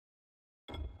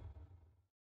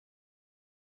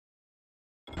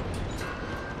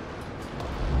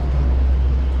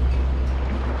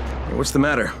What's the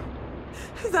matter?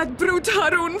 That brute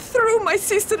Harun threw my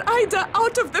sister Aida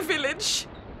out of the village.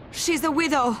 She's a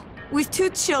widow, with 2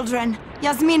 children,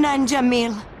 Yasmina and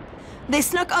Jamil. They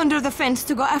snuck under the fence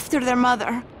to go after their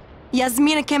mother.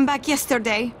 Yasmina came back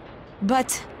yesterday,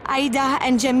 but Aida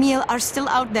and Jamil are still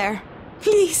out there.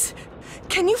 Please,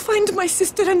 can you find my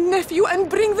sister and nephew and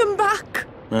bring them back?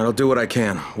 I'll do what I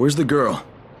can. Where's the girl?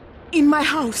 In my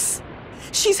house.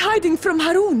 She's hiding from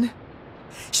Harun.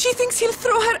 She thinks he'll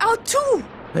throw her out too.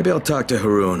 Maybe I'll talk to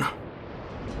Harun.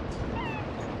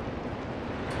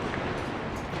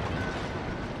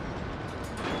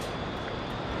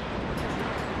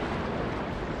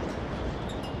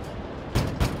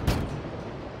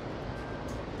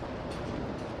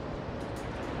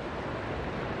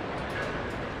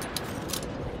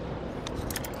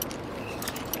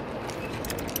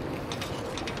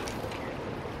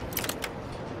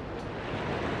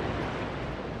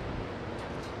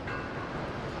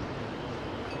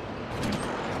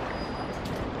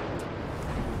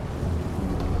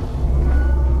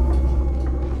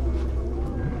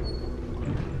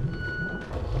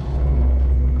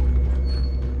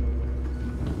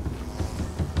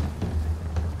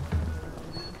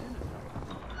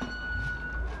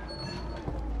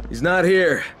 He's not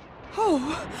here.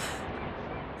 Oh.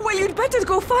 Well, you'd better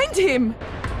go find him.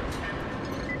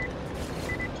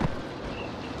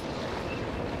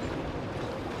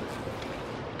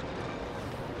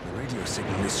 The radio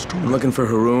signal is strong. I'm looking for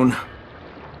Harun.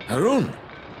 Harun?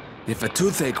 If a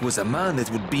toothache was a man,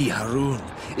 it would be Harun.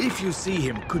 If you see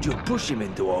him, could you push him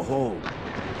into a hole?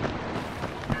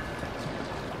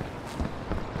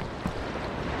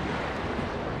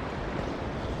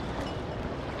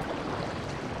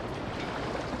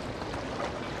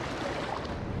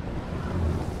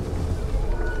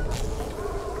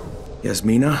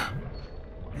 Yasmina?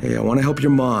 Hey, I want to help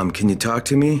your mom. Can you talk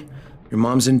to me? Your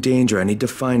mom's in danger. I need to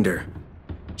find her.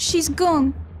 She's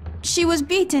gone. She was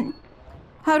beaten.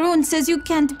 Harun says you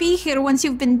can't be here once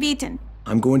you've been beaten.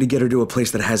 I'm going to get her to a place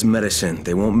that has medicine.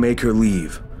 They won't make her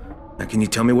leave. Now, can you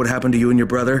tell me what happened to you and your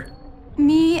brother?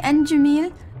 Me and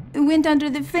Jamil went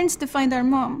under the fence to find our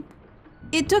mom.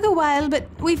 It took a while, but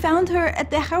we found her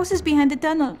at the houses behind the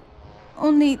tunnel.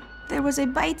 Only there was a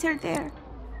biter there.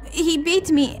 He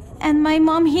beat me, and my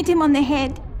mom hit him on the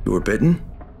head. You were bitten?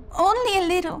 Only a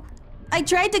little. I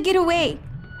tried to get away.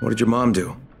 What did your mom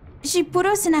do? She put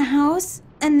us in a house,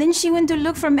 and then she went to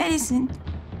look for medicine.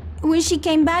 When she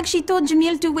came back, she told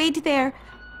Jamil to wait there,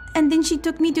 and then she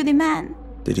took me to the man.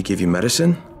 Did he give you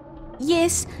medicine?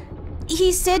 Yes,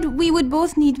 he said we would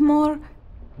both need more,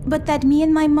 but that me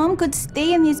and my mom could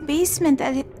stay in his basement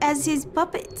as his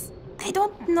puppets. I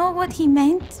don't know what he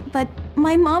meant, but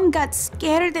my mom got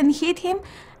scared and hit him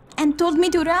and told me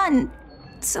to run.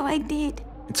 So I did.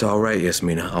 It's all right,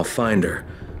 Yasmina. I'll find her.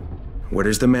 Where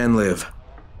does the man live?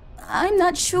 I'm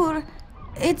not sure.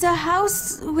 It's a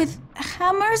house with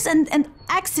hammers and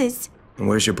axes. And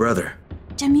where's your brother?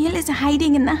 Jamil is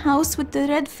hiding in the house with the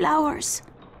red flowers.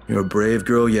 You're a brave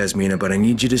girl, Yasmina, but I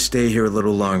need you to stay here a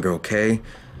little longer, okay?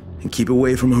 And keep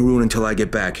away from Harun until I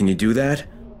get back. Can you do that?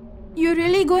 You're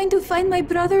really going to find my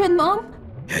brother and mom?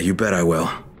 Yeah, you bet I will.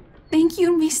 Thank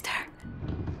you, mister.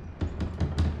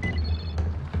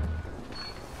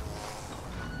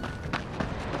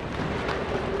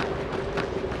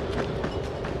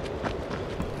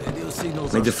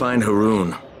 I need to find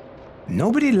Harun.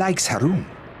 Nobody likes Harun,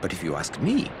 but if you ask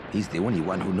me, he's the only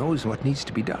one who knows what needs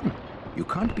to be done. You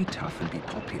can't be tough and be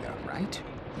popular, right?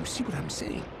 You see what I'm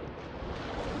saying?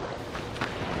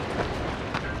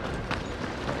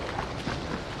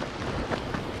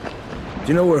 Do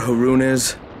you know where Harun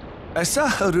is? I saw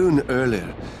Harun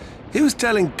earlier. He was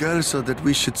telling Gerso that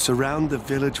we should surround the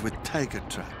village with tiger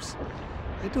traps.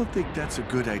 I don't think that's a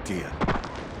good idea.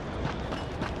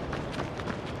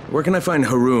 Where can I find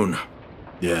Harun?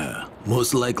 Yeah,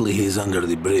 most likely he's under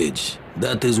the bridge.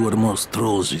 That is where most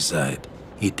trolls reside.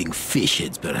 Eating fish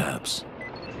heads, perhaps.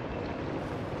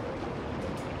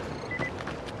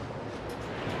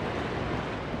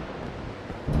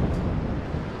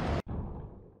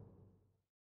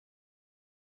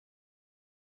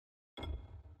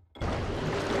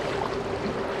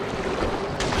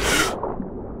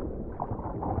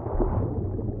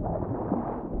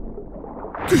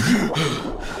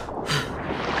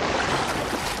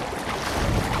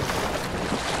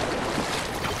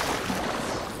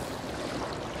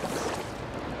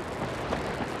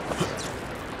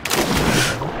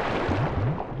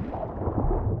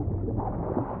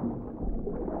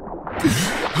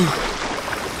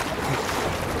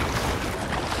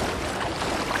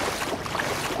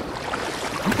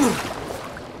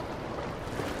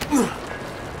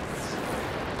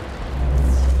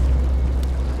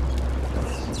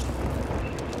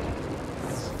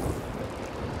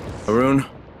 Harun?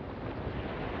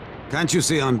 Can't you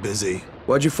see I'm busy?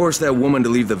 Why'd you force that woman to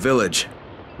leave the village?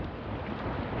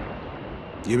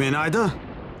 You mean Aida?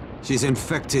 She's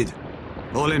infected.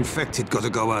 All infected gotta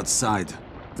go outside.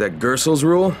 Is that Gersel's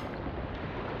rule?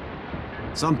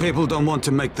 Some people don't want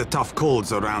to make the tough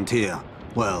calls around here.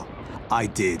 Well, I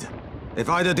did. If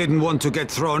Aida didn't want to get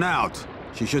thrown out,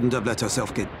 she shouldn't have let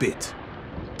herself get bit.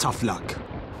 Tough luck.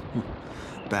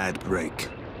 Bad break.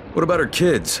 What about her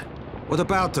kids? What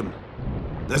about them?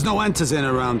 There's no Antizin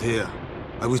around here.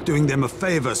 I was doing them a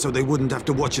favor so they wouldn't have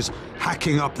to watch us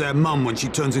hacking up their mum when she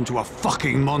turns into a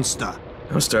fucking monster.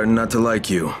 I'm starting not to like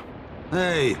you.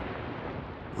 Hey,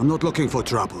 I'm not looking for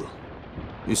trouble.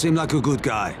 You seem like a good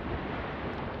guy.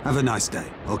 Have a nice day,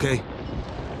 okay?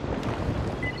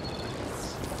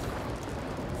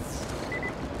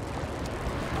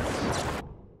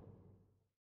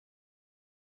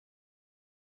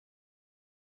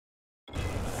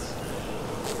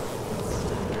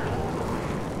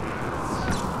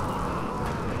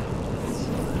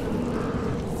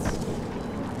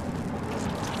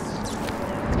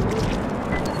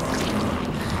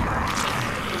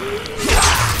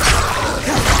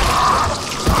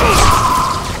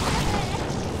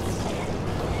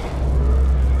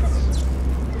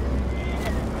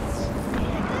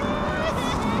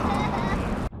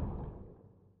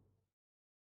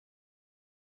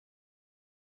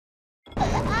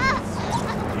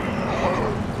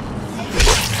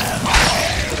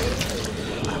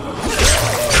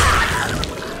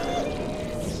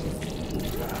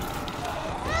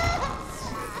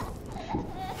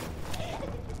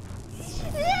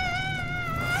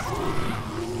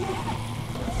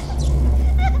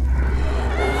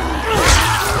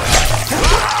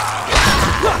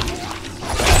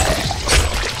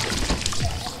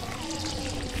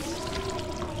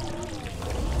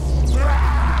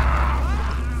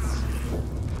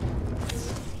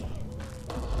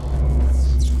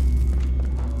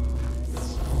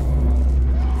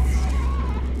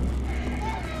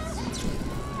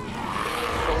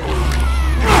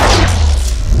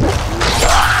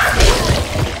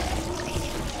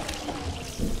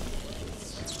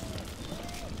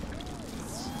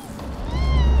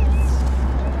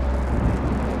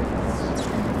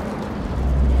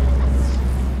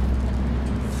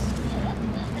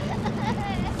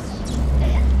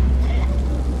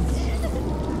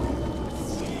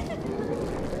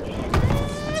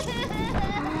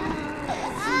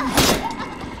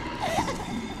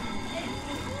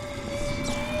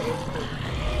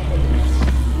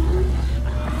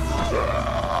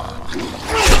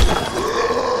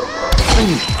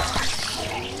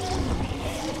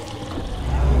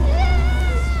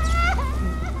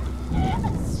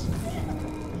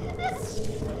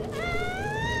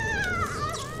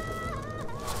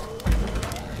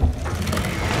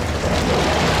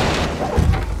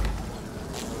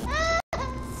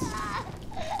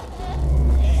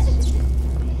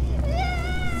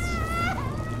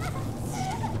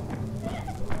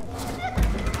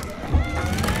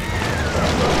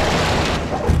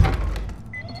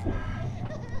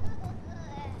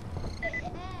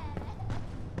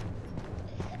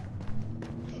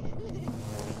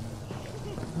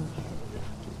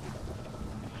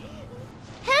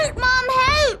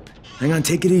 Hang on,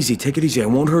 take it easy, take it easy. I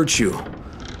won't hurt you.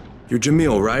 You're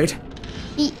Jamil, right?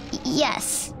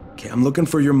 Yes. Okay, I'm looking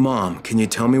for your mom. Can you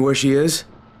tell me where she is?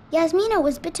 Yasmina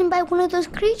was bitten by one of those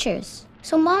creatures.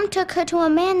 So Mom took her to a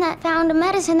man that found a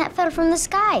medicine that fell from the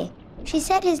sky. She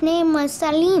said his name was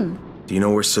Salim. Do you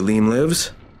know where Salim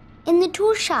lives? In the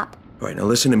tool shop. All right, now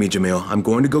listen to me, Jamil. I'm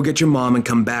going to go get your mom and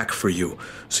come back for you.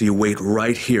 So you wait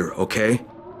right here, okay?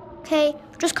 Okay,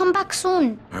 just come back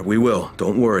soon. All right, we will.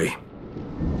 Don't worry.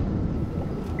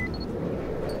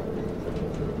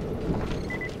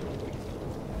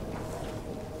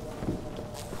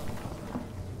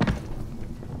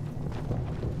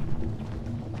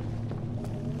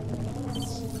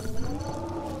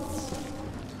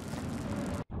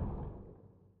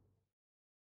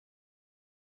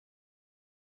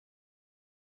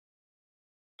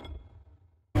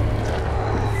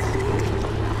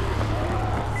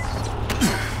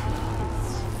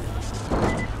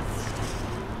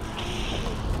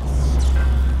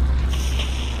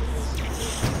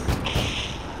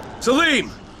 Salim!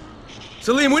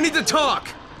 Salim, we need to talk!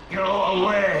 Go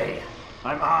away!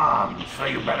 I'm armed, so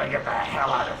you better get the hell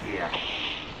out of here.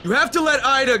 You have to let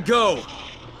Aida go!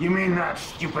 You mean that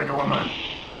stupid woman?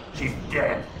 She's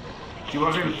dead. She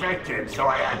was infected, so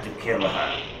I had to kill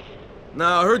her.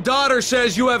 Now, her daughter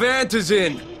says you have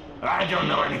Antizin. I don't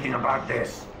know anything about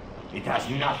this. It has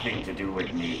nothing to do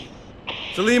with me.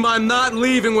 Salim, I'm not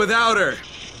leaving without her.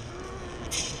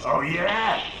 Oh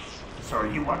yeah? So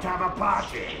you want to have a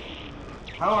party?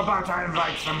 How about I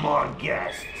invite some more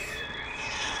guests?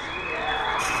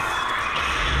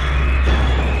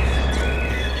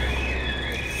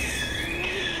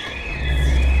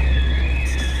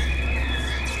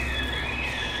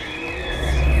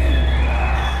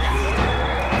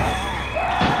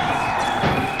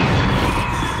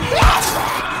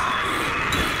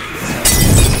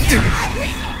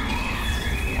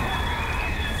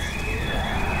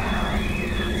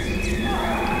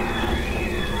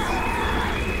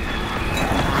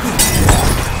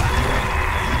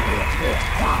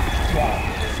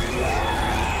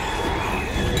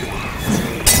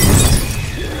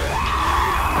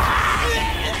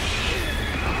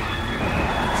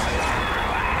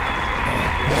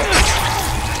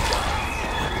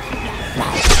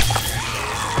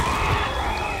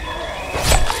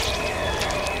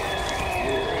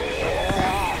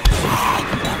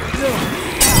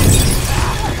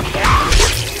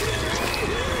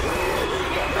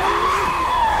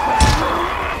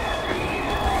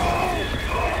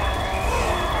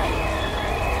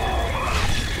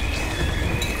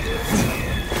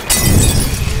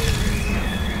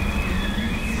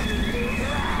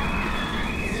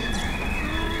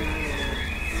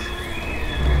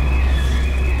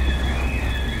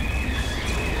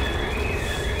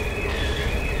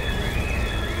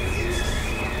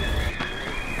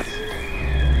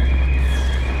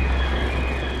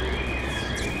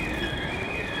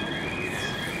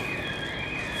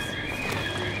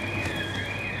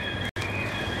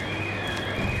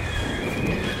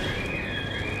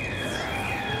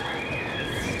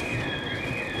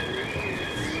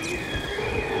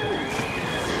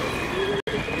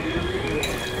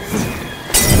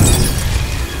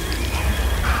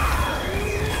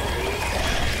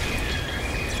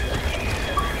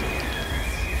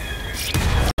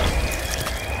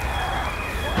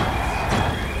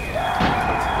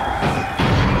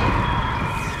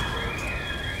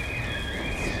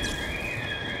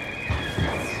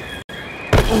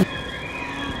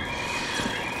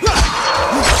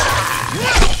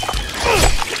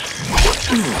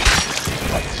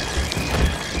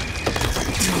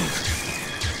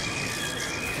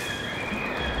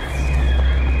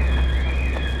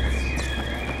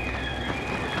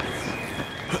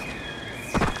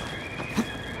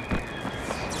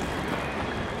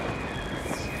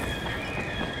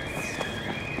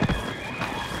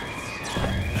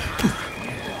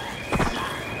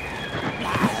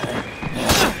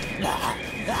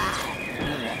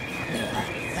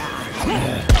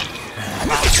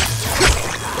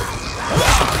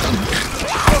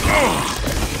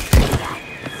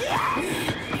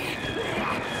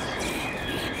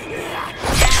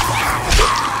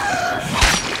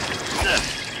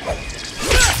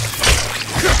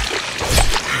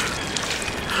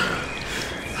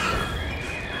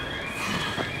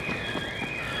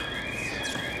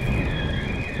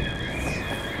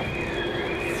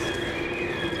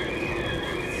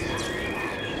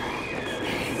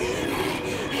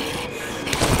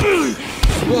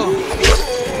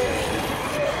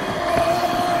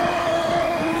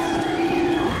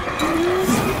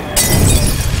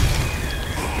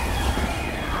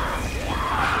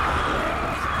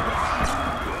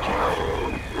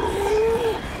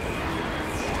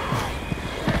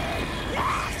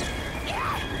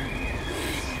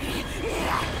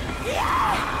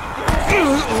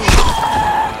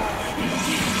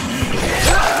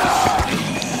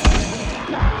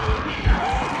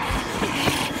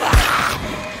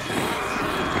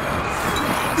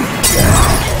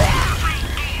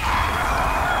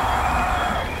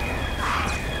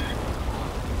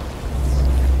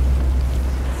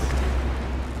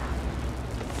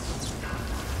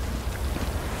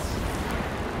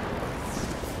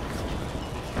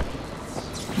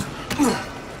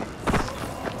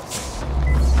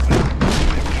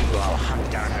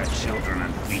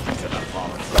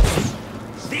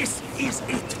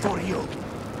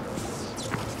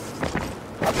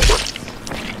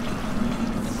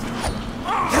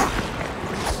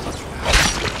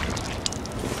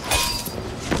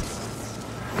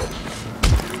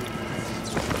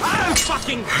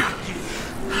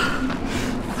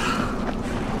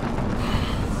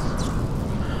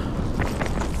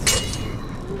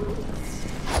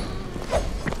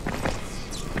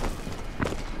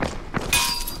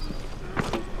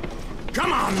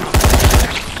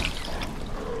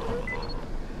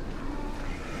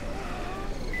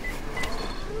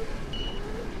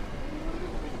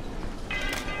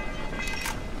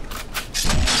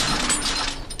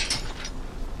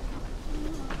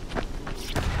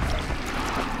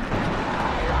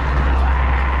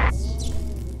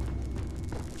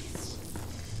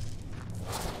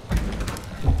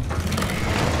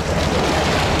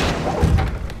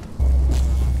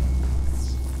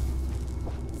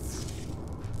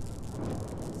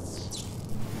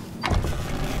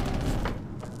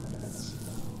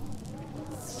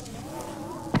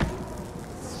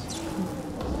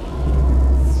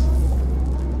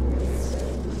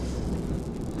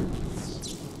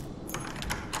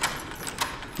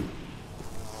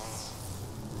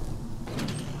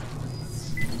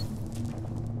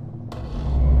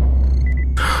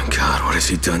 has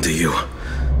he done to you?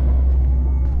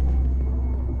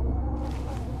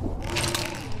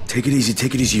 Take it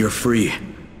easy, you're free.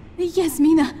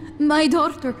 Yasmina, my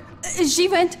daughter, she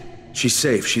went... She's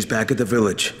safe, she's back at the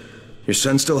village. Your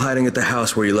son's still hiding at the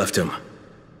house where you left him.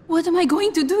 What am I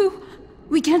going to do?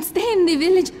 We can't stay in the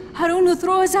village. Harun will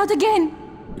throw us out again.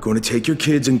 You're going to take your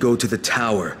kids and go to the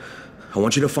tower. I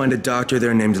want you to find a doctor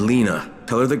there named Lena.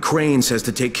 Tell her that Crane says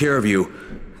to take care of you,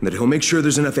 and that he'll make sure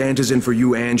there's enough antizin for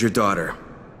you and your daughter.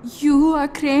 You are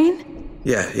Crane?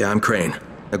 Yeah, I'm Crane.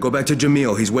 Now go back to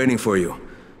Jamil, he's waiting for you.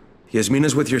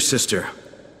 Yasmina's with your sister.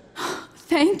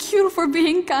 Thank you for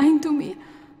being kind to me.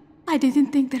 I didn't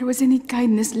think there was any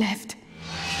kindness left.